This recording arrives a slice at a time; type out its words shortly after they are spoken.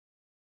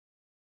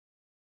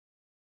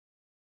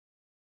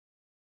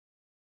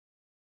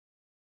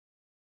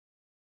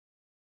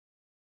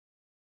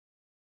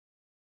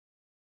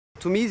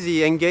To me,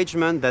 the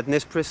engagement that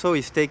Nespresso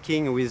is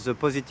taking with the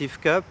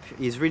Positive Cup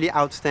is really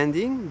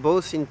outstanding,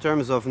 both in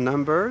terms of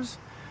numbers,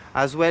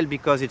 as well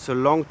because it's a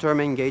long-term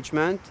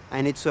engagement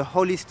and it's a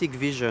holistic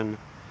vision.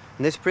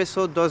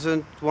 Nespresso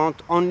doesn't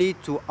want only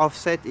to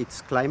offset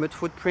its climate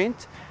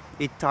footprint,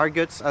 it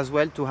targets as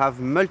well to have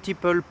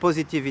multiple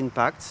positive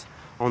impacts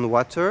on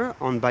water,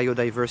 on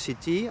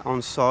biodiversity,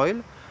 on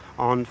soil,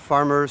 on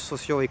farmers'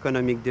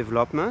 socio-economic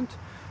development.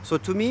 So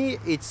to me,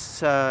 it's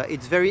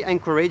very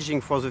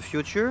encouraging for the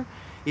future.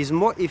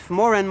 If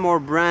more and more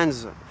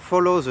brands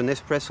follow the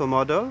Nespresso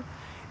model,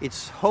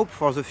 it's hope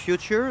for the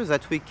future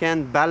that we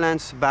can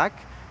balance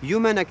back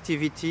human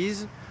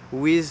activities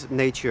with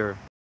nature.